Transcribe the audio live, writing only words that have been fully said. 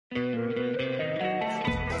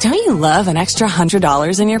Don't you love an extra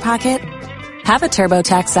 $100 in your pocket? Have a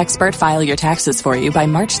TurboTax expert file your taxes for you by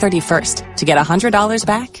March 31st to get $100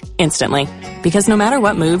 back instantly. Because no matter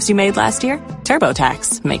what moves you made last year,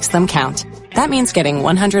 TurboTax makes them count. That means getting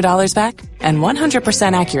 $100 back and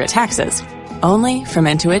 100% accurate taxes only from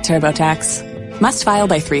Intuit TurboTax. Must file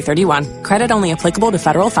by 3/31. Credit only applicable to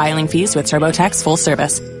federal filing fees with TurboTax full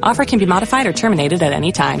service. Offer can be modified or terminated at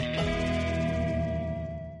any time.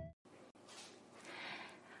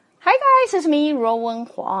 Hi guys, it's me, Rowan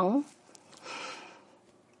Huang.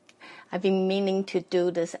 I've been meaning to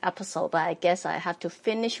do this episode, but I guess I have to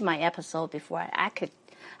finish my episode before I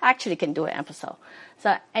actually can do an episode.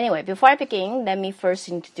 So anyway, before I begin, let me first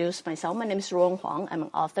introduce myself. My name is Rowan Huang. I'm an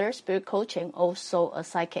author, spirit coach, and also a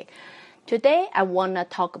psychic. Today, I want to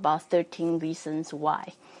talk about 13 reasons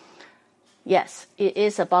why. Yes, it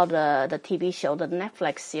is about the TV show, the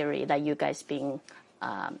Netflix series that you guys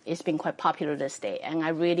it's been quite popular this day, and I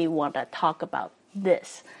really want to talk about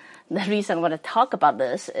this. The reason I want to talk about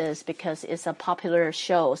this is because it's a popular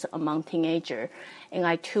show among teenagers, and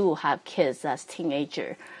I too have kids as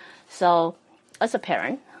teenagers. So as a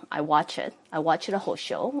parent, I watch it. I watch the whole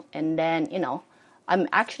show, and then, I'm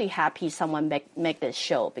actually happy someone make this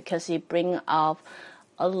show because it bring up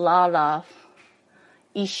a lot of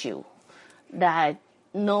issue that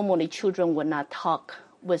normally children would not talk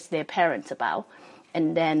with their parents about,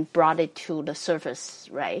 and then brought it to the surface,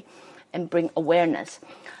 right, and bring awareness.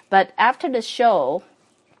 But after the show,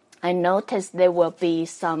 I noticed there will be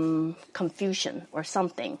some confusion or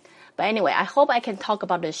something. But anyway, I hope I can talk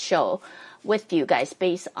about this show with you guys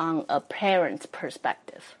based on a parent's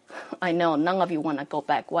perspective. I know none of you want to go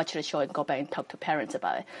back, watch the show and go back and talk to parents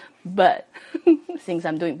about it. But since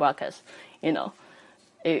I'm doing broadcast, it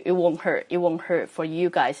won't hurt. It won't hurt for you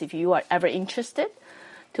guys if you are ever interested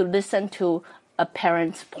to listen to a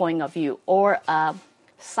parent's point of view or a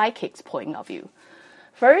psychic's point of view.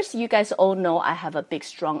 First, you guys all know I have a big,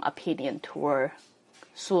 strong opinion toward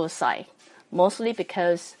suicide, mostly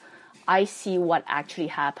because I see what actually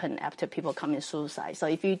happened after people commit suicide. So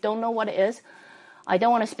if you don't know what it is, I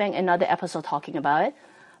don't want to spend another episode talking about it.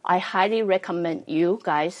 I highly recommend you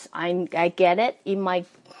guys. I get it. It might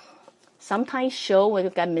sometimes show when you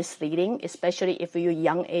get misleading, especially if you're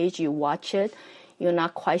young age, you watch it, you're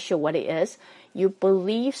not quite sure what it is. You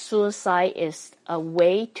believe suicide is a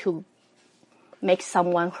way to make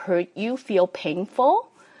someone hurt you, feel painful.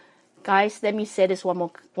 Guys, let me say this one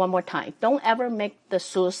more time. Don't ever make the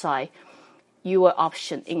suicide your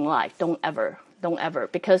option in life. Don't ever.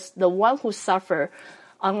 Because the one who suffer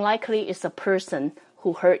unlikely is the person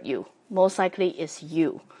who hurt you. Most likely is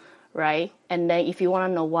you, right? And then if you want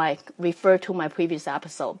to know why, refer to my previous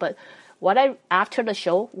episode. But after the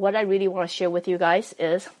show, what I really want to share with you guys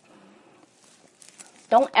is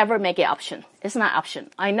don't ever make it option. It's not option.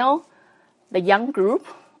 I know the young group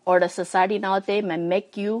or the society nowadays may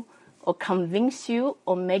make you or convince you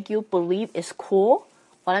or make you believe it's cool.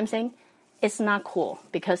 What I'm saying, it's not cool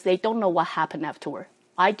because they don't know what happened afterward.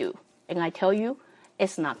 I do. And I tell you,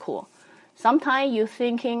 it's not cool. Sometimes you're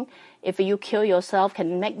thinking if you kill yourself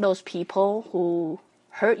can make those people who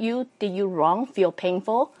hurt you, did you wrong, feel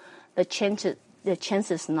painful. The chance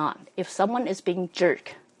is not. If someone is being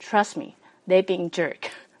jerk, trust me, they're being jerk.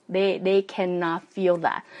 They cannot feel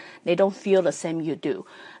that. They don't feel the same you do.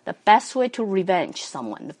 The best way to revenge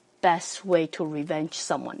someone,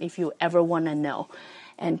 if you ever want to know,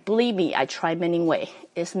 and believe me, I try many ways,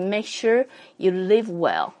 is make sure you live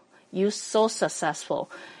well. You're so successful.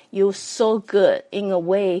 You're so good in a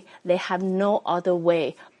way they have no other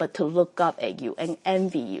way but to look up at you and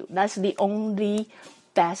envy you. That's the only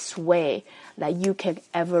best way that you can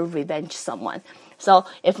ever revenge someone. So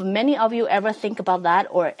if many of you ever think about that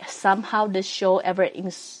or somehow this show ever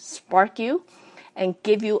spark you and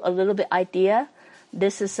give you a little bit idea,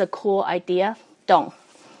 this is a cool idea, don't.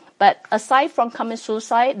 But aside from commit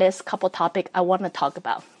suicide, there's a couple topics I want to talk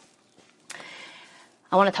about.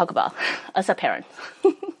 As a parent.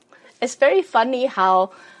 It's very funny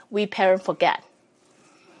how we parents forget.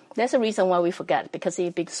 There's a reason why we forget because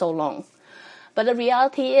it's been so long. But the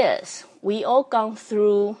reality is we all gone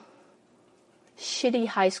through shitty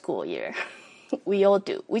high school year. We all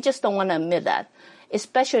do. We just don't want to admit that,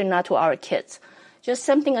 especially not to our kids. Just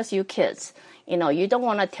same thing as you kids. You don't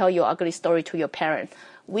want to tell your ugly story to your parent.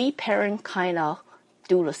 We parents kind of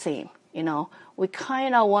do the same. We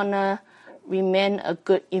kind of want to remain a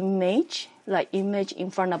good image in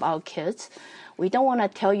front of our kids. We don't want to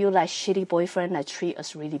tell you like shitty boyfriend that treat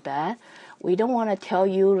us really bad. We don't want to tell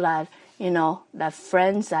you that, that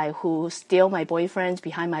friends who steal my boyfriends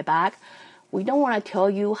behind my back. We don't want to tell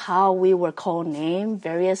you how we were called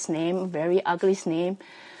various name, very ugly name.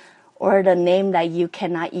 or the name that you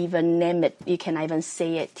cannot even name it, you cannot even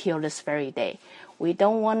say it till this very day. We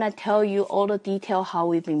don't want to tell you all the detail how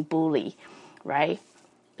we've been bullied, right?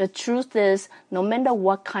 The truth is, no matter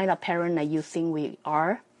what kind of parent that you think we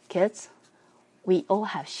are, kids, we all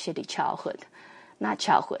have shitty childhood. Not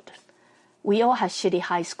childhood. We all have shitty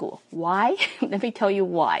high school. Why? Let me tell you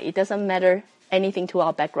why. It doesn't matter anything to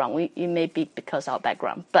our background. It may be because of our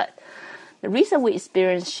background. But the reason we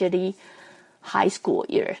experience shitty high school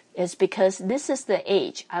year is because this is the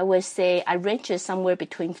age. I would say I range it somewhere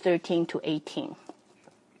between 13 to 18.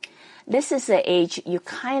 This is the age you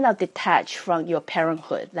kind of detach from your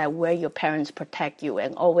parenthood, like where your parents protect you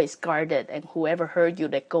and always guard it, and whoever hurt you,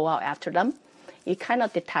 they go out after them. You kind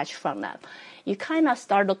of detach from that. You kind of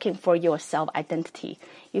start looking for your self-identity.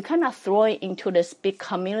 You kind of throw it into this big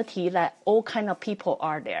community that all kind of people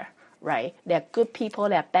are there, right? There are good people,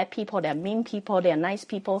 there are bad people, there are mean people, there are nice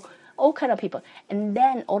people, all kind of people. And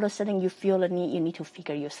then all of a sudden you feel the need, you need to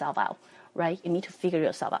figure yourself out, right? You need to figure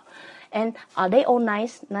yourself out. And are they all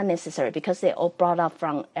nice? Not necessarily, because they're all brought up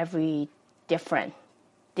from every different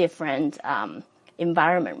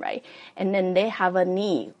environment, right? And then they have a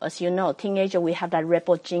need. As you know, teenager, we have that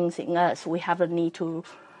rebel genes in us. We have a need to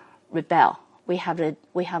rebel. We have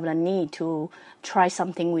the need to try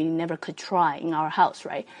something we never could try in our house,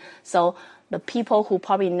 right? So the people who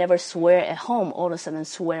probably never swear at home all of a sudden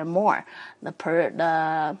swear more.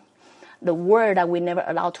 The word that we never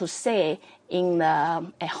allowed to say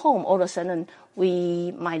at home, all of a sudden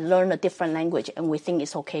we might learn a different language and we think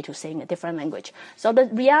it's okay to say in a different language. So the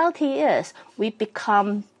reality is we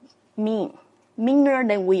become meaner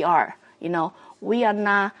than we are. You know, we are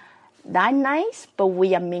not that nice, but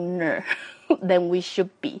we are meaner than we should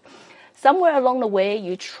be. Somewhere along the way,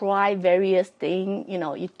 you try various things, you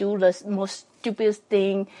know, you do the most stupidest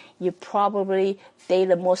thing, you probably date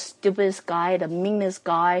the most stupidest guy, the meanest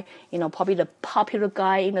guy, you know, probably the popular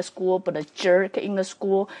guy in the school, but a jerk in the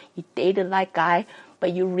school, you dated that guy,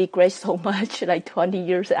 but you regret so much like 20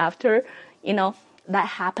 years after, you know, that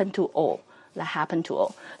happened to all.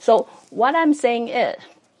 So what I'm saying is,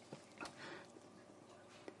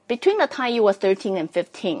 between the time you were 13 and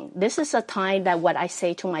 15, this is a time that what I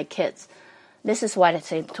say to my kids. This is what I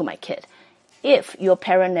say to my kid. If your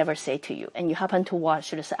parent never say to you, and you happen to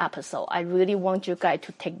watch this episode, I really want you guys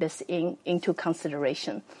to take this into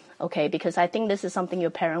consideration, okay? Because I think this is something your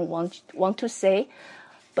parent want to say,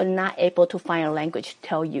 but not able to find a language to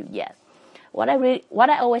tell you yet. What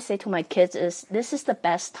I always say to my kids is, this is the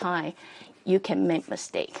best time you can make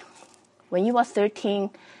mistake. When you are 13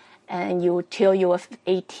 and till you are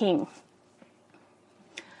 18,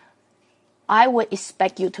 I would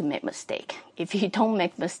expect you to make mistake. If you don't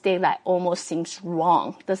make mistake, that almost seems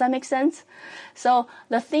wrong. Does that make sense? So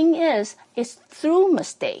the thing is, it's through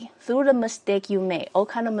the mistake you make, all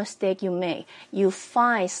kind of mistake you make, you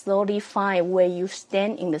slowly find where you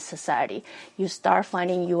stand in the society. You start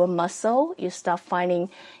finding your muscle, you start finding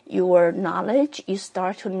your knowledge, you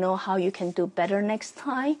start to know how you can do better next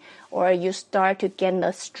time, or you start to gain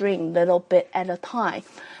the strength little bit at a time.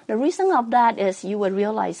 The reason of that is you will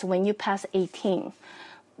realize when you pass 18,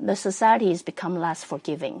 the society has become less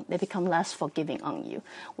forgiving. They become less forgiving on you.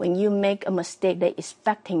 When you make a mistake, they're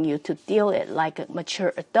expecting you to deal it like a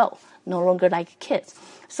mature adult, no longer like kids.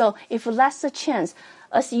 So if that's the chance,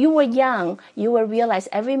 as you were young, you will realize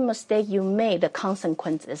every mistake you make, the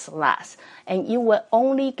consequence is less. And you will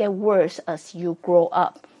only get worse as you grow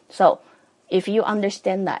up. So if you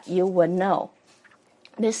understand that, you will know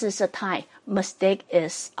this is a time. Mistake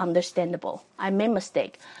is understandable. I made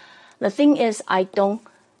mistake. The thing is, I don't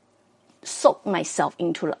soak myself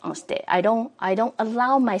into the mistake. I don't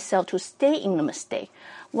allow myself to stay in the mistake.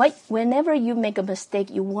 Whenever you make a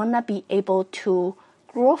mistake, you wanna be able to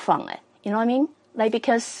grow from it. You know what I mean? Like,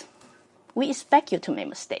 because we expect you to make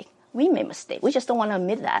mistake. We make mistake. We just don't want to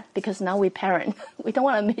admit that because now we parent. We don't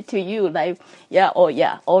want to admit to you like,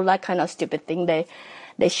 all that kind of stupid thing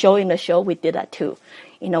they show in the show. We did that too.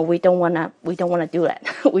 You know, we don't want to do that.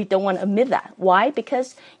 We don't want to admit that. Why?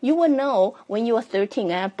 Because you will know when you are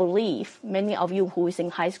 13, and I believe many of you who is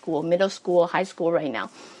in high school, middle school, high school right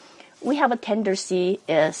now, we have a tendency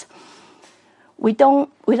is we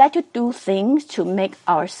like to do things to make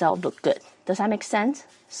ourselves look good. Does that make sense?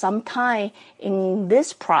 Sometimes in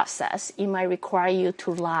this process, it might require you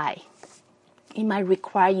to lie. It might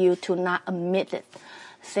require you to not admit it.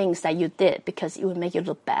 Things that you did because it would make you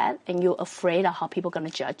look bad and you're afraid of how people are going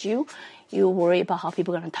to judge you. You worry about how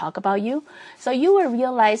people are going to talk about you. So you will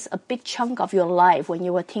realize a big chunk of your life when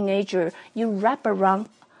you were a teenager, you wrap around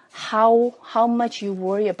how much you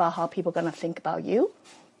worry about how people are going to think about you.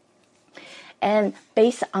 And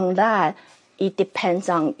based on that, it depends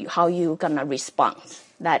on how you're going to respond.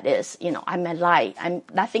 That is, I may lie.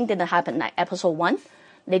 That thing didn't happen like episode 1.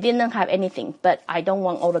 They didn't have anything, but I don't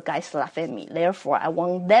want all the guys to laugh at me. Therefore, I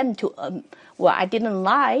want them to, I didn't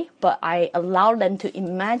lie, but I allow them to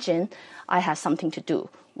imagine I had something to do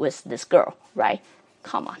with this girl, right?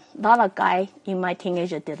 Come on. A lot of guys in my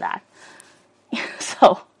teenager did that.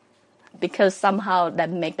 So, because somehow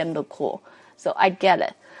that make them look cool. So I get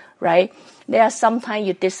it, right? There are sometimes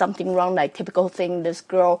you did something wrong, like typical thing, this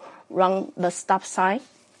girl run the stop sign.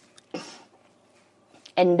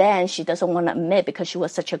 And then she doesn't want to admit because she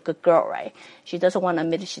was such a good girl, right? She doesn't want to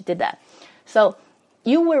admit she did that. So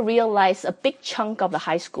you will realize a big chunk of the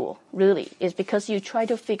high school, really, is because you try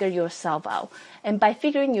to figure yourself out. And by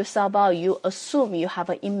figuring yourself out, you assume you have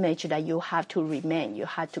an image that you have to remain. You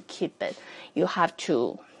have to keep it. You have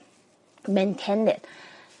to maintain it.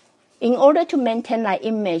 In order to maintain that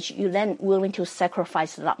image, you're then willing to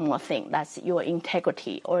sacrifice a lot more things. That's your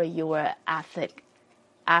integrity or your ethic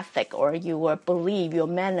or your belief, your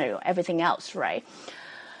manner, or everything else, right?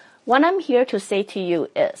 What I'm here to say to you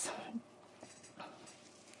is,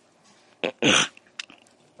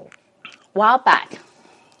 while back,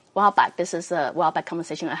 this is a while back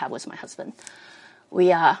conversation I had with my husband.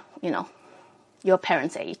 We are, your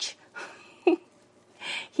parents' age.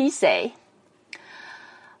 He say,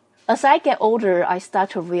 as I get older, I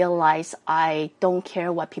start to realize I don't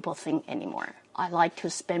care what people think anymore. I like to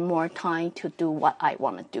spend more time to do what I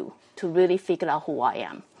want to do, to really figure out who I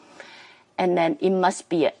am. And then it must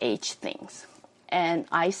be an age thing. And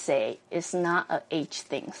I say it's not an age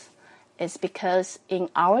thing. It's because in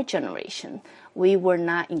our generation, we were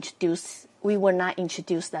not introduced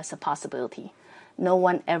as a possibility. No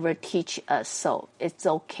one ever teach us so it's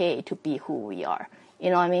okay to be who we are. You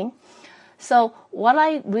know what I mean? So what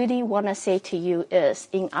I really want to say to you is,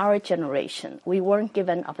 in our generation, we weren't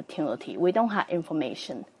given opportunity. We don't have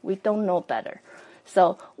information. We don't know better.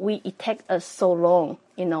 So it takes us so long,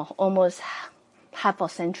 almost half a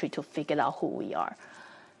century to figure out who we are.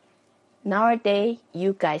 Nowadays,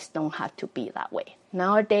 you guys don't have to be that way.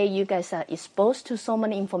 Nowadays, you guys are exposed to so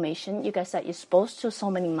many information. You guys are exposed to so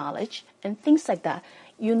many knowledge and things like that.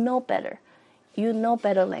 You know better. You know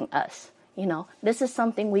better than us. This is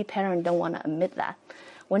something we parents don't want to admit that.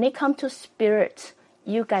 When it comes to spirits,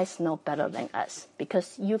 you guys know better than us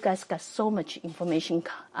because you guys got so much information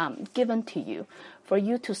given to you for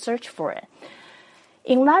you to search for it.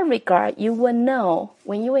 In that regard, you will know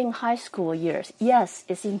when you're in high school years, yes,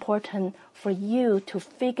 it's important for you to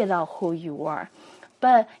figure out who you are.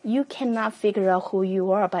 But you cannot figure out who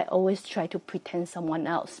you are by always try to pretend someone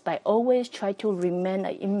else, by always try to remain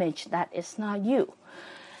an image that is not you.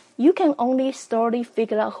 You can only slowly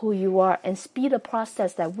figure out who you are and speed the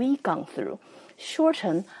process that we've gone through.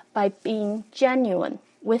 Shorten by being genuine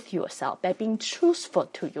with yourself, by being truthful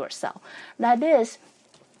to yourself. That is,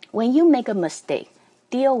 when you make a mistake,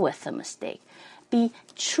 deal with the mistake. Be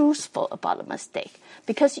truthful about the mistake.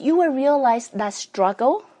 Because you will realize that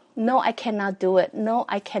struggle, no, I cannot do it. No,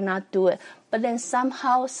 I cannot do it. But then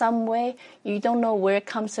somehow, some way, you don't know where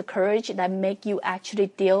comes the courage that make you actually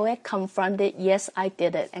deal it, confront it. Yes, I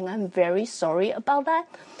did it, and I'm very sorry about that.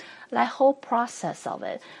 That whole process of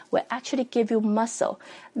it will actually give you muscle.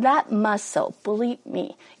 That muscle, believe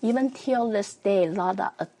me, even till this day, a lot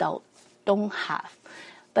of adults don't have.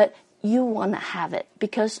 But you want to have it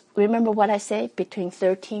because remember what I say, between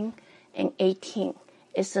 13 and 18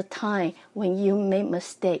 is the time when you make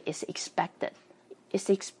mistake is expected. It's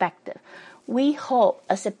expected. We hope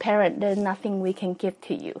as a parent there's nothing we can give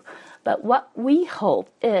to you. But what we hope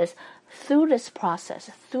is through this process,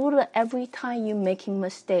 every time you're making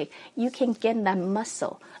mistake, you can get that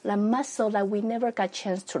muscle that we never got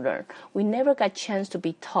chance to learn. We never got chance to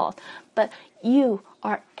be taught. But you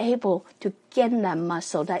are able to get that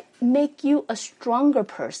muscle that make you a stronger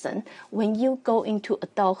person when you go into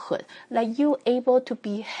adulthood. That you're able to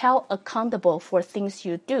be held accountable for things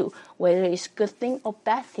you do, whether it's good thing or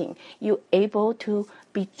bad thing. You're able to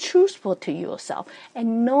be truthful to yourself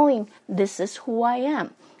and knowing this is who I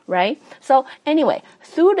am. Right? So anyway,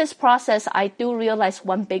 through this process, I do realize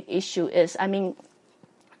one big issue is,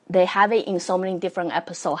 they have it in so many different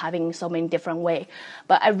episodes, having in so many different ways.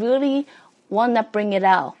 But I really want to bring it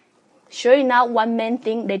out. Sure enough, one main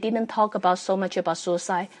thing, they didn't talk about so much about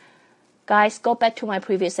suicide. Guys, go back to my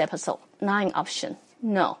previous episode. 9 options.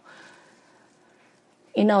 No.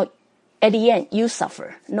 At the end, you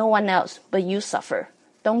suffer. No one else, but you suffer.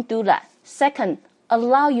 Don't do that. Second,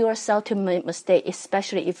 allow yourself to make mistakes,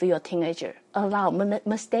 especially if you're a teenager.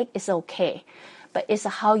 Mistake is okay. but it's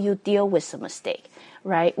how you deal with the mistake,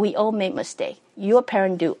 right? We all make mistakes. Your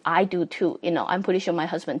parent do, I do too. I'm pretty sure my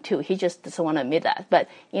husband too. He just doesn't want to admit that. But,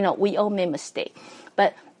 we all make mistakes.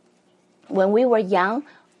 But when we were young,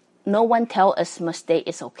 no one tell us mistake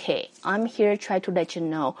is okay. I'm here to try to let you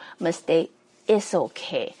know mistake is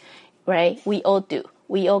okay, right? We all do.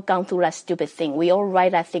 We all gone through that stupid thing. We all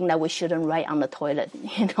write that thing that we shouldn't write on the toilet,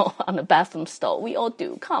 on the bathroom stall. We all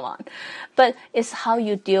do. Come on. But it's how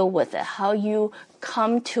you deal with it, how you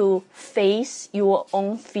come to face your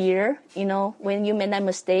own fear. When you made that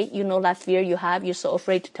mistake, that fear you have. You're so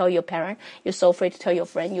afraid to tell your parent. You're so afraid to tell your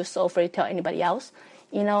friend. You're so afraid to tell anybody else.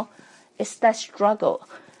 It's that struggle.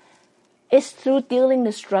 It's through dealing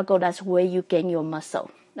the struggle that's where you gain your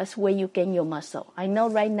muscle. That's where you gain your muscle. I know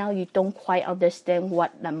right now you don't quite understand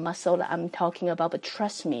what the muscle that I'm talking about, but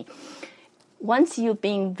trust me, once you're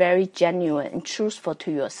being very genuine and truthful to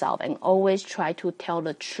yourself and always try to tell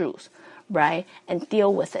the truth, right, and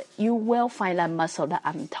deal with it, you will find that muscle that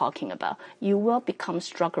I'm talking about. You will become a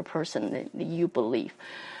stronger person than you believe.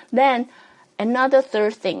 Then another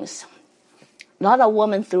third things, a lot of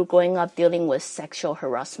women through growing up dealing with sexual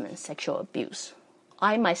harassment, sexual abuse.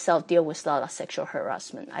 I myself deal with a lot of sexual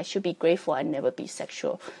harassment. I should be grateful I never be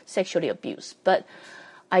sexually abused. But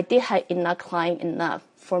I did have enough client enough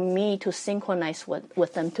for me to synchronize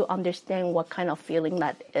with them to understand what kind of feeling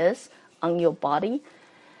that is on your body.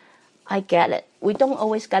 I get it. We don't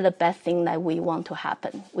always get the best thing that we want to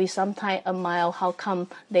happen. We sometimes admire how come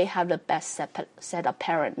they have the best set of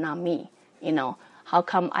parent, not me. How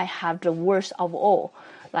come I have the worst of all?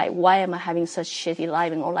 Like, why am I having such shitty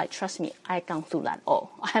life and all that? Trust me, I've gone through that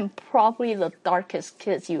all. I'm probably the darkest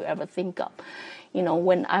kid you ever think of,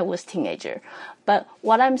 when I was teenager. But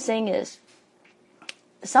what I'm saying is,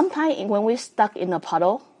 sometimes when we're stuck in a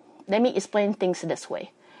puddle, let me explain things this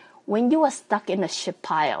way. When you are stuck in a shit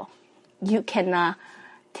pile, you cannot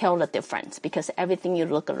tell the difference because everything you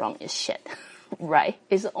look around is shit, right?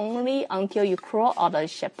 It's only until you crawl out of the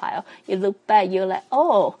shit pile, you look back, you're like,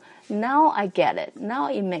 oh, now I get it. Now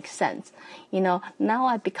it makes sense. Now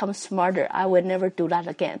I become smarter. I will never do that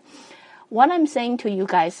again. What I'm saying to you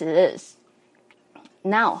guys is,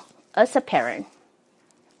 now, as a parent,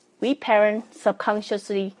 we parent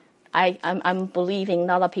subconsciously, I'm believing a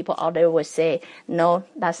lot of people out there will say, no,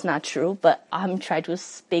 that's not true, but I'm trying to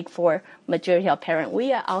speak for majority of parents.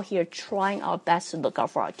 We are out here trying our best to look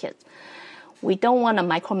out for our kids. We don't want to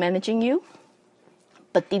micromanaging you,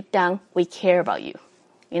 but deep down, we care about you.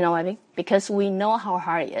 You know what I mean? Because we know how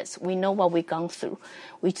hard it is. We know what we've gone through.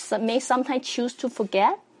 We may sometimes choose to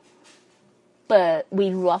forget, but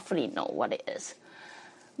we roughly know what it is.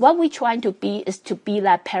 What we're trying to be is to be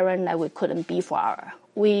that parent that we couldn't be for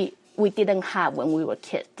we didn't have when we were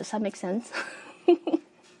kids. Does that make sense?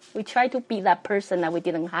 We try to be that person that we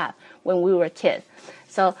didn't have when we were kids.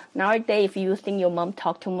 So nowadays, if you think your mom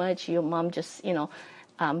talk too much, your mom just,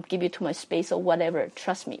 give you too much space or whatever,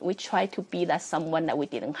 trust me, we try to be that someone that we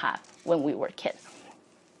didn't have when we were kids.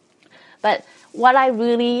 But what I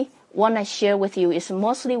really want to share with you is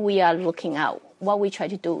mostly we are looking out. What we try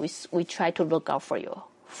to do is we try to look out for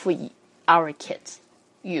our kids.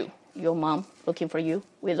 Your mom looking for you,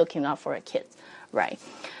 we're looking out for our kids, right?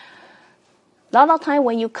 A lot of time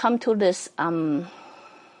when you come to this, enroll,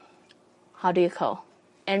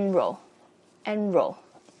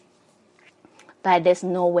 that there's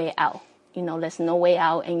no way out. There's no way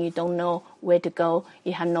out and you don't know where to go.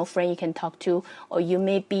 You have no friend you can talk to. Or you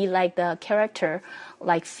may be like the character,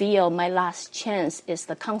 like Theo, my last chance is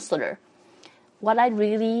the counselor. What I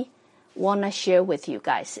really want to share with you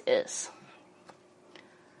guys is,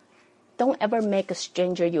 don't ever make a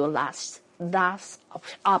stranger your last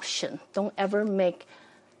option. Don't ever make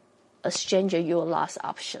a stranger your last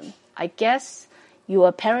option. I guess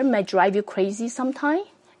your parent might drive you crazy sometime,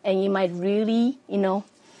 and it might really,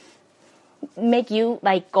 make you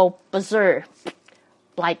like go berserk,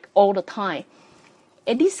 like all the time.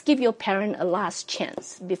 At least give your parent a last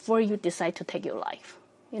chance before you decide to take your life,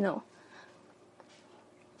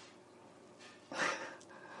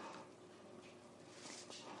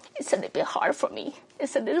 It's a little bit hard for me.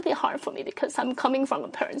 It's a little bit hard for me because I'm coming from a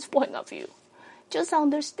parent's point of view. Just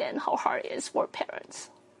understand how hard it is for parents.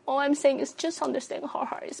 All I'm saying is just understand how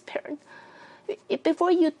hard it is parent.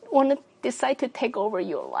 Before you want to decide to take over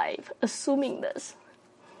your life, assuming this,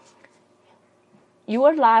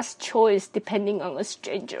 your last choice depending on a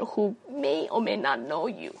stranger who may or may not know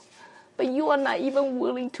you, but you are not even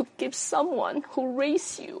willing to give someone who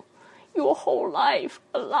raised you your whole life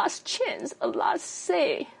a last chance, a last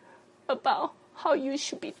say about how you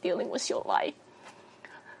should be dealing with your life.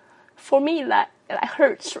 For me, that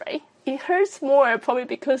hurts, right? it hurts more probably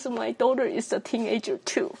because my daughter is a teenager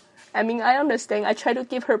too. I mean, I understand. I try to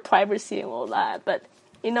give her privacy and all that, but,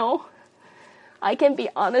 I can be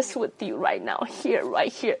honest with you right now,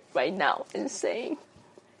 right now, and saying,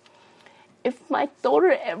 if my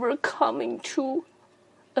daughter ever coming to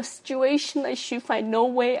a situation that she find no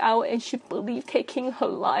way out and she believe taking her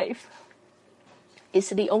life is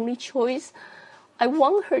the only choice, I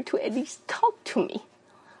want her to at least talk to me.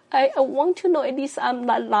 I want to know at least I'm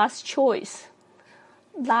that last choice,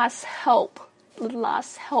 last help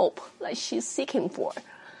that she's seeking for.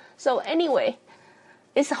 So anyway,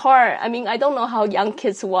 it's hard. I mean, I don't know how young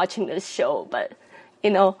kids watching this show, but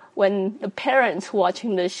when the parents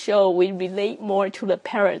watching the show, we relate more to the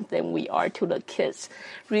parents than we are to the kids.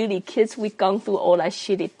 Really, kids, we've gone through all that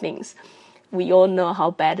shitty things. We all know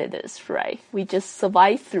how bad it is, right? We just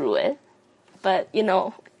survive through it. But,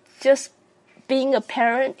 just being a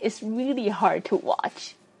parent is really hard to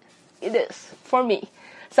watch. It is, for me.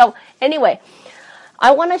 So, anyway,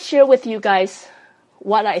 I want to share with you guys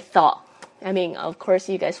what I thought. I mean, of course,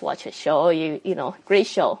 you guys watch a show, great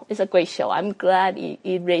show. It's a great show. I'm glad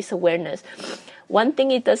it raised awareness. One thing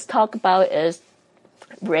it does talk about is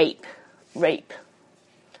rape. Rape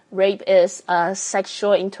is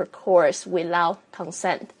sexual intercourse without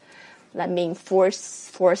consent. That means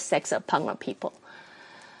forced sex upon people.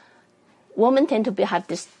 Women tend to have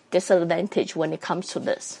this disadvantage when it comes to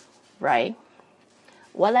this, right?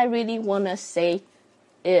 What I really want to say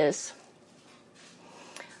is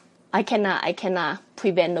I cannot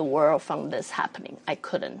prevent the world from this happening. I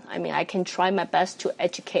couldn't. I mean, I can try my best to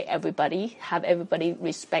educate everybody, have everybody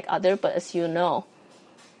respect others, but as you know,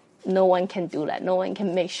 no one can do that. No one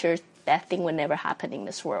can make sure that thing will never happen in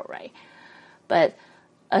this world, right? But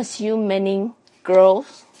assuming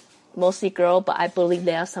girls, mostly girls, but I believe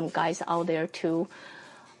there are some guys out there too,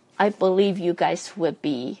 I believe you guys would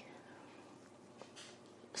be,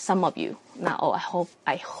 some of you, not all,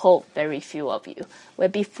 I hope very few of you will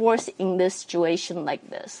be forced in this situation like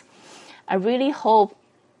this. I really hope,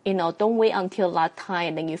 don't wait until that time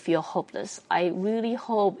and then you feel hopeless. I really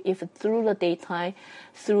hope if through the daytime,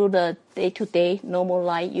 through the day-to-day normal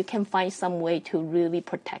life, you can find some way to really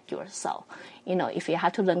protect yourself. If you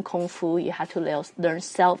have to learn Kung Fu, you have to learn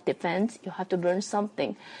self-defense, you have to learn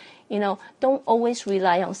something. Don't always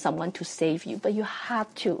rely on someone to save you, but you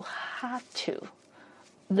have to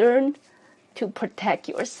learn to protect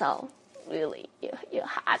yourself. Really, you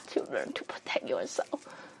have to learn to protect yourself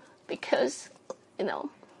because,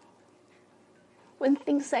 when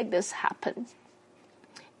things like this happen,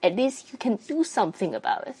 at least you can do something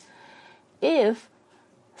about it. If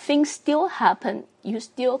things still happen, you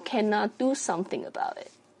still cannot do something about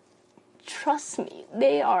it. Trust me,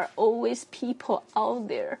 there are always people out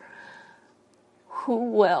there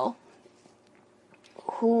who will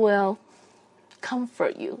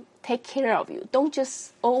comfort you, take care of you. Don't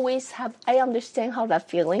just always I understand how that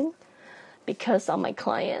feeling because of my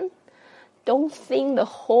client. Don't think the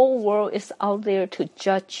whole world is out there to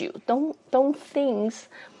judge you. Don't think,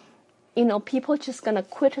 people just gonna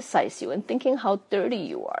criticize you and thinking how dirty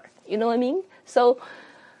you are. You know what I mean? So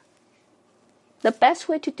the best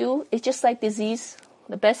way to do is just like disease.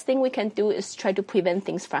 The best thing we can do is try to prevent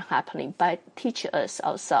things from happening by teach us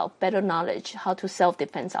ourselves better knowledge, how to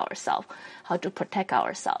self-defend ourselves, how to protect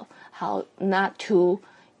ourselves, how not to,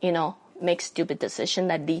 make stupid decisions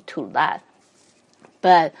that lead to that.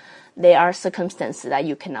 But there are circumstances that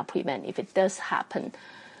you cannot prevent. If it does happen,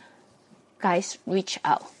 guys, reach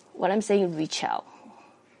out. What I'm saying, reach out.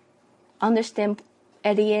 Understand,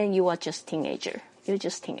 at the end, you are just teenager. You're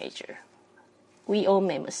just teenager. We all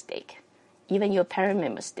make mistake. Even your parents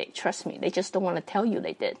made mistake. Trust me, they just don't want to tell you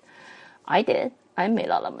they did. I did. I made a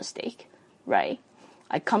lot of mistake, right?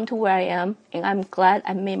 I come to where I am, and I'm glad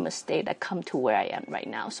I made mistake that come to where I am right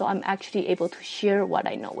now. So I'm actually able to share what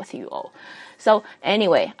I know with you all. So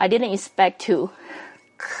anyway, I didn't expect to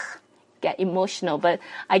get emotional, but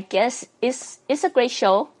I guess it's a great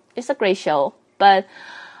show. It's a great show, but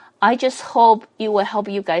I just hope it will help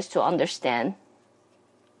you guys to understand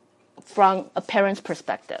from a parent's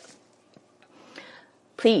perspective.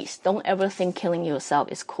 Please don't ever think killing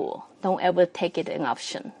yourself is cool. Don't ever take it an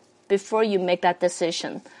option. Before you make that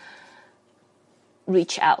decision,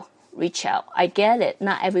 reach out. I get it.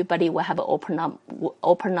 Not everybody will have an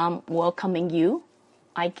open arm welcoming you.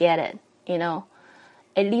 I get it.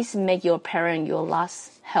 At least make your parent your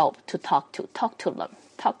last help to talk to. Talk to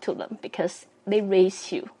them because they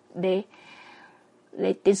raised you. They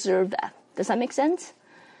deserve that. Does that make sense?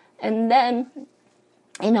 And then,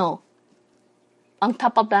 on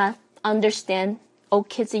top of that, understand all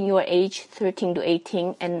kids in your age, 13 to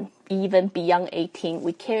 18, and even beyond 18,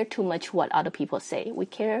 we care too much what other people say. We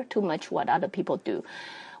care too much what other people do.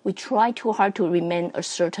 We try too hard to remain a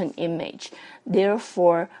certain image.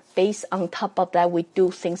 Therefore, based on top of that, we do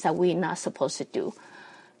things that we're not supposed to do.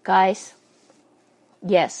 Guys,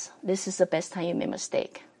 yes, this is the best time you make a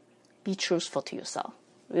mistake. Be truthful to yourself.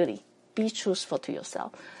 Really, be truthful to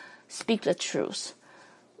yourself. Speak the truth.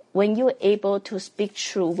 When you're able to speak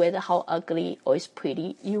true, whether how ugly or is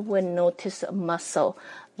pretty, you will notice a muscle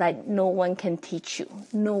that no one can teach you.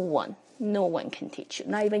 No one can teach you.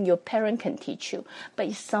 Not even your parent can teach you. But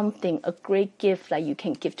it's something, a great gift that you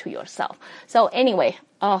can give to yourself. So anyway,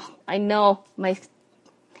 I know my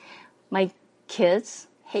kids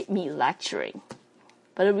hate me lecturing.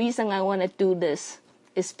 But the reason I want to do this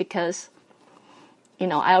is because,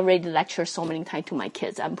 I already lecture so many times to my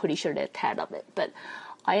kids. I'm pretty sure they're tired of it. But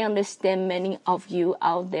I understand many of you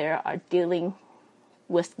out there are dealing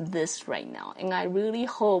with this right now. And I really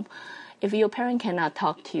hope if your parent cannot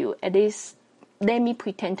talk to you, at least let me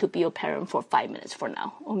pretend to be your parent for 5 minutes for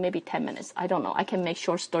now, or maybe 10 minutes. I don't know. I can make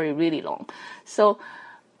short story really long. So,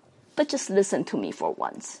 but just listen to me for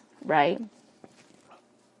once, right?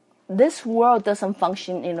 This world doesn't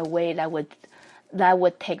function in a way that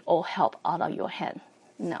would take all help out of your hand.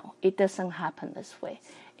 No, it doesn't happen this way.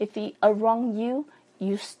 If it around you,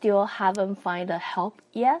 you still haven't found the help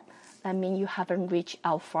yet, that means you haven't reached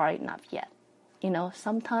out far enough yet.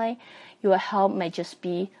 Sometimes your help may just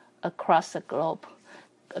be across the globe,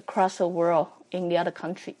 across the world, in the other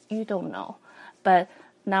country. You don't know. But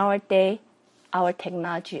nowadays, our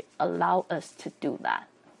technology allow us to do that.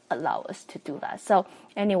 So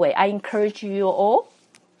anyway, I encourage you all,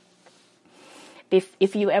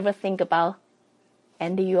 if you ever think about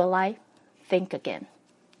ending your life, think again.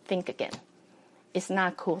 It's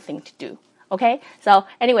not a cool thing to do. Okay? So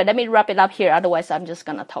anyway, let me wrap it up here. Otherwise, I'm just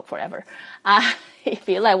going to talk forever. If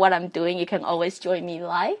you like what I'm doing, you can always join me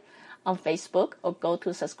live on Facebook or go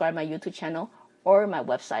to subscribe my YouTube channel or my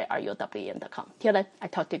website, ruowen.com. Till then, I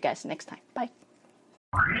talk to you guys next time. Bye.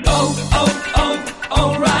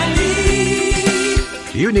 O'Reilly.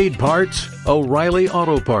 You need parts? O'Reilly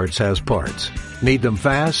Auto Parts has parts. Need them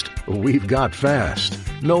fast? We've got fast.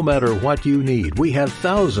 No matter what you need, we have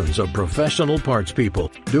thousands of professional parts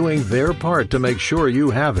people doing their part to make sure you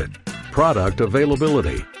have it. Product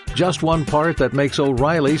availability. Just one part that makes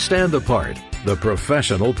O'Reilly stand apart. The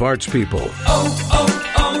professional parts people.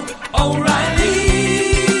 O'Reilly.